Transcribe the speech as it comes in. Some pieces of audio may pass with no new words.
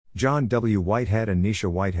John W. Whitehead and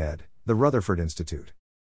Nisha Whitehead, The Rutherford Institute.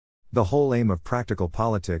 The whole aim of practical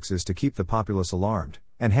politics is to keep the populace alarmed,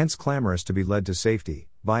 and hence clamorous to be led to safety,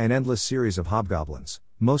 by an endless series of hobgoblins,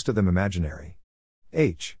 most of them imaginary.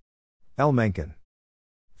 H. L. Mencken.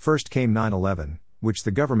 First came 9/11, which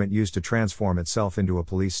the government used to transform itself into a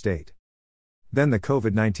police state. Then the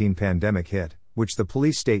COVID-19 pandemic hit, which the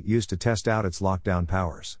police state used to test out its lockdown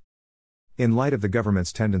powers. In light of the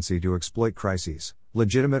government's tendency to exploit crises,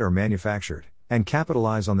 legitimate or manufactured, and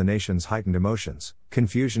capitalize on the nation's heightened emotions,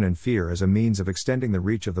 confusion and fear as a means of extending the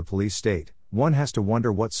reach of the police state, one has to wonder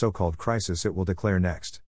what so-called crisis it will declare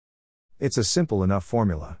next. It's a simple enough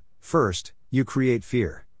formula. First, you create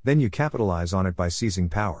fear, then you capitalize on it by seizing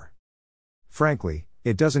power. Frankly,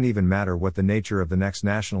 it doesn't even matter what the nature of the next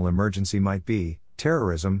national emergency might be: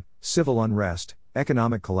 terrorism, civil unrest,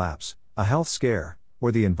 economic collapse, a health scare,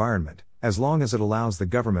 or the environment, as long as it allows the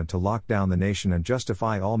government to lock down the nation and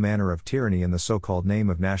justify all manner of tyranny in the so-called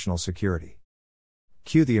name of national security.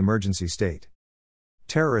 Cue the emergency state.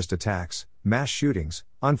 Terrorist attacks, mass shootings,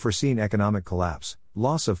 unforeseen economic collapse,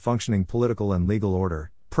 loss of functioning political and legal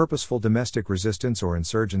order, purposeful domestic resistance or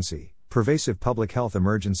insurgency, pervasive public health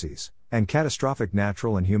emergencies, and catastrophic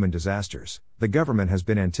natural and human disasters. The government has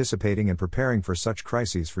been anticipating and preparing for such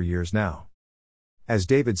crises for years now. As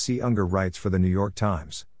David C. Unger writes for the New York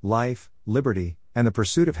Times, life, liberty, and the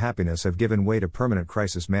pursuit of happiness have given way to permanent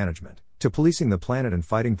crisis management, to policing the planet and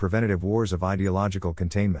fighting preventative wars of ideological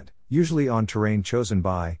containment, usually on terrain chosen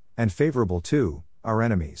by, and favorable to, our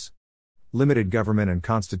enemies. Limited government and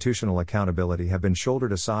constitutional accountability have been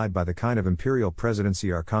shouldered aside by the kind of imperial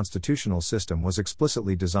presidency our constitutional system was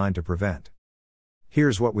explicitly designed to prevent.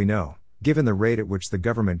 Here's what we know. Given the rate at which the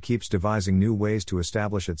government keeps devising new ways to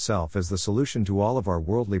establish itself as the solution to all of our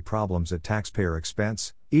worldly problems at taxpayer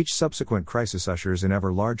expense, each subsequent crisis ushers in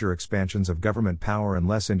ever larger expansions of government power and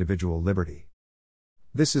less individual liberty.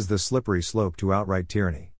 This is the slippery slope to outright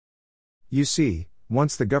tyranny. You see,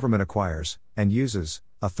 once the government acquires, and uses,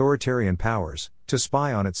 authoritarian powers, to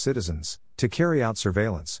spy on its citizens, to carry out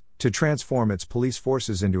surveillance, to transform its police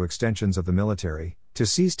forces into extensions of the military, to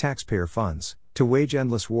seize taxpayer funds, to wage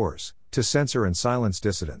endless wars, to censor and silence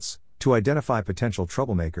dissidents, to identify potential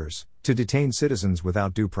troublemakers, to detain citizens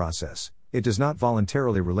without due process, it does not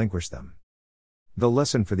voluntarily relinquish them. The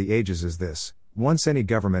lesson for the ages is this: once any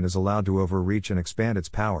government is allowed to overreach and expand its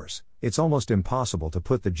powers, it's almost impossible to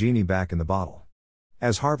put the genie back in the bottle.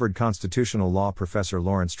 As Harvard constitutional law professor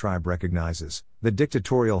Lawrence Tribe recognizes, the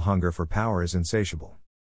dictatorial hunger for power is insatiable.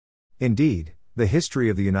 Indeed, the history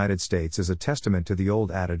of the United States is a testament to the old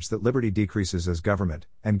adage that liberty decreases as government,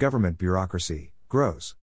 and government bureaucracy,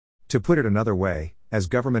 grows. To put it another way, as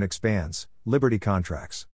government expands, liberty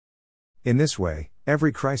contracts. In this way,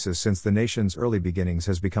 every crisis since the nation's early beginnings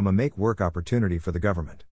has become a make-work opportunity for the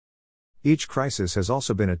government. Each crisis has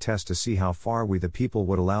also been a test to see how far we the people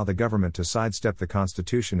would allow the government to sidestep the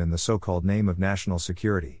Constitution in the so-called name of national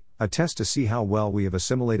security, a test to see how well we have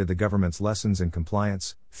assimilated the government's lessons in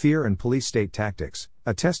compliance, fear and police state tactics,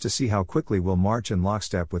 a test to see how quickly we'll march in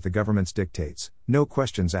lockstep with the government's dictates, no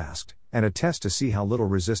questions asked, and a test to see how little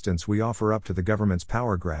resistance we offer up to the government's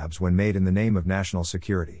power grabs when made in the name of national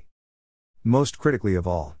security. Most critically of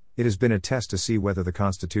all, it has been a test to see whether the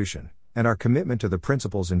Constitution, and our commitment to the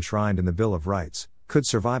principles enshrined in the Bill of Rights, could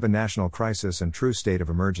survive a national crisis and true state of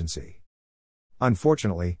emergency.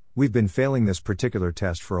 Unfortunately, we've been failing this particular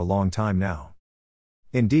test for a long time now.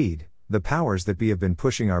 Indeed, the powers that be have been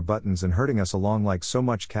pushing our buttons and herding us along like so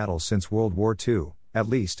much cattle since World War II, at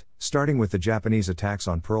least, starting with the Japanese attacks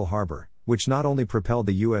on Pearl Harbor, which not only propelled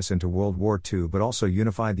the U.S. into World War II but also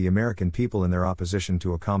unified the American people in their opposition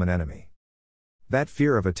to a common enemy. That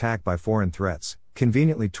fear of attack by foreign threats,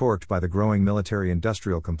 conveniently torqued by the growing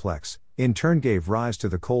military-industrial complex, in turn gave rise to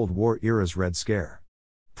the Cold War era's Red Scare.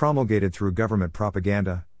 Promulgated through government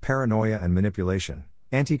propaganda, paranoia and manipulation,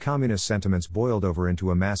 anti-communist sentiments boiled over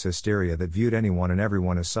into a mass hysteria that viewed anyone and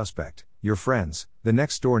everyone as suspect. Your friends, the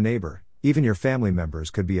next-door neighbor, even your family members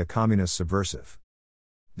could be a communist subversive.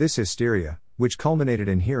 This hysteria, which culminated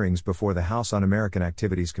in hearings before the House Un-American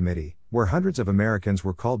Activities Committee, where hundreds of Americans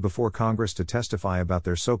were called before Congress to testify about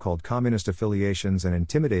their so-called communist affiliations and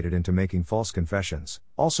intimidated into making false confessions,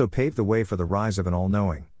 also paved the way for the rise of an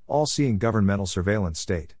all-knowing, all-seeing governmental surveillance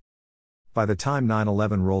state. By the time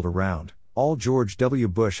 9/11 rolled around, all George W.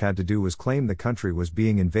 Bush had to do was claim the country was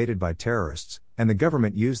being invaded by terrorists, and the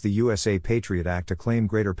government used the USA Patriot Act to claim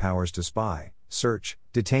greater powers to spy, search,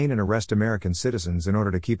 detain and arrest American citizens in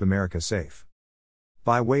order to keep America safe.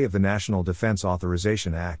 By way of the National Defense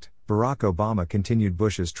Authorization Act, Barack Obama continued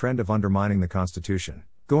Bush's trend of undermining the Constitution,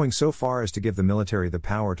 going so far as to give the military the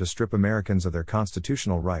power to strip Americans of their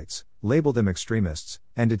constitutional rights, label them extremists,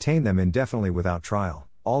 and detain them indefinitely without trial,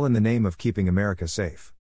 all in the name of keeping America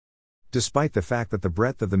safe. Despite the fact that the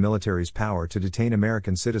breadth of the military's power to detain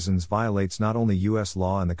American citizens violates not only U.S.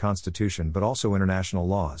 law and the Constitution but also international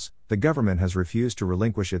laws, the government has refused to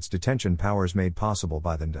relinquish its detention powers made possible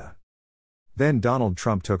by them. Then Donald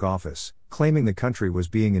Trump took office, claiming the country was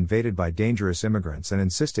being invaded by dangerous immigrants and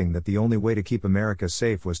insisting that the only way to keep America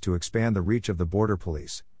safe was to expand the reach of the border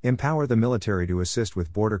police, empower the military to assist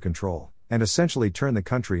with border control, and essentially turn the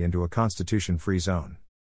country into a constitution-free zone.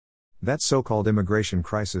 That so-called immigration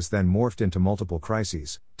crisis then morphed into multiple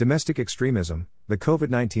crises: domestic extremism, the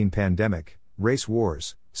COVID-19 pandemic, race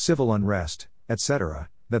wars, civil unrest, etc.,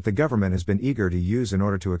 that the government has been eager to use in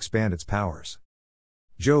order to expand its powers.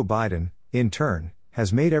 Joe Biden, in turn,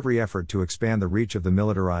 has made every effort to expand the reach of the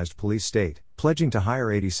militarized police state, pledging to hire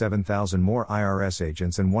 87,000 more IRS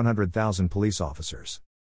agents and 100,000 police officers.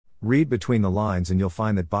 Read between the lines and you'll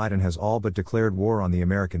find that Biden has all but declared war on the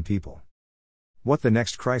American people. What the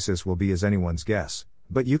next crisis will be is anyone's guess,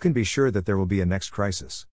 but you can be sure that there will be a next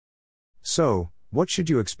crisis. So, what should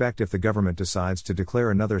you expect if the government decides to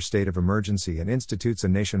declare another state of emergency and institutes a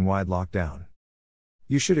nationwide lockdown?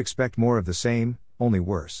 You should expect more of the same, only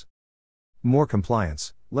worse. More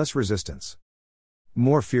compliance, less resistance.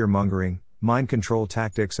 More fear-mongering, mind control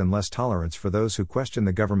tactics, and less tolerance for those who question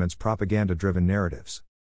the government's propaganda-driven narratives.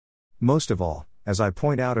 Most of all, as I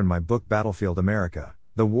point out in my book Battlefield America,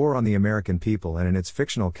 The War on the American People, and in its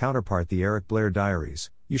fictional counterpart The Eric Blair Diaries,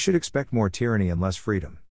 you should expect more tyranny and less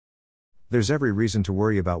freedom. There's every reason to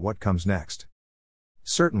worry about what comes next.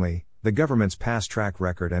 Certainly, the government's past track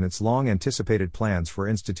record and its long-anticipated plans for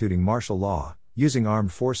instituting martial law, using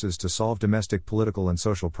armed forces to solve domestic political and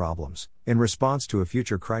social problems, in response to a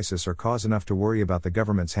future crisis, are cause enough to worry about the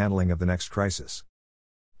government's handling of the next crisis.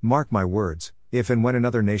 Mark my words, if and when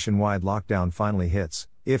another nationwide lockdown finally hits,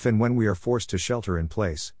 if and when we are forced to shelter in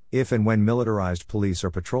place, if and when militarized police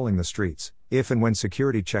are patrolling the streets, if and when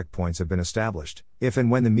security checkpoints have been established, if and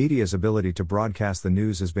when the media's ability to broadcast the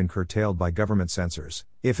news has been curtailed by government censors,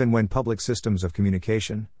 if and when public systems of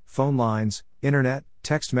communication, phone lines, internet,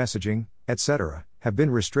 text messaging, etc., have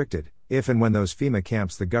been restricted, if and when those FEMA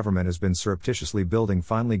camps the government has been surreptitiously building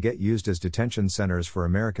finally get used as detention centers for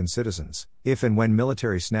American citizens, if and when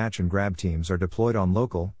military snatch and grab teams are deployed on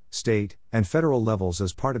local, state, and federal levels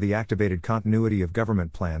as part of the activated continuity of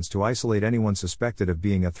government plans to isolate anyone suspected of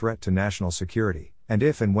being a threat to national security, and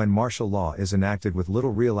if and when martial law is enacted with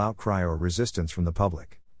little real outcry or resistance from the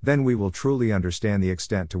public, then we will truly understand the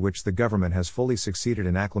extent to which the government has fully succeeded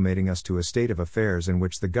in acclimating us to a state of affairs in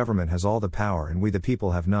which the government has all the power and we the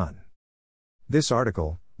people have none. This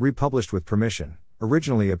article, republished with permission,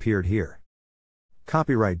 originally appeared here.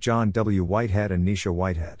 Copyright John W. Whitehead and Nisha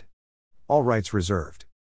Whitehead. All rights reserved.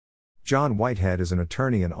 John Whitehead is an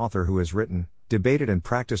attorney and author who has written, debated and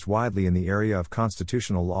practiced widely in the area of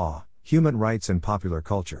constitutional law, human rights and popular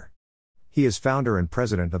culture. He is founder and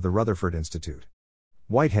president of the Rutherford Institute.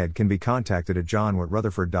 Whitehead can be contacted at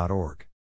john@rutherford.org.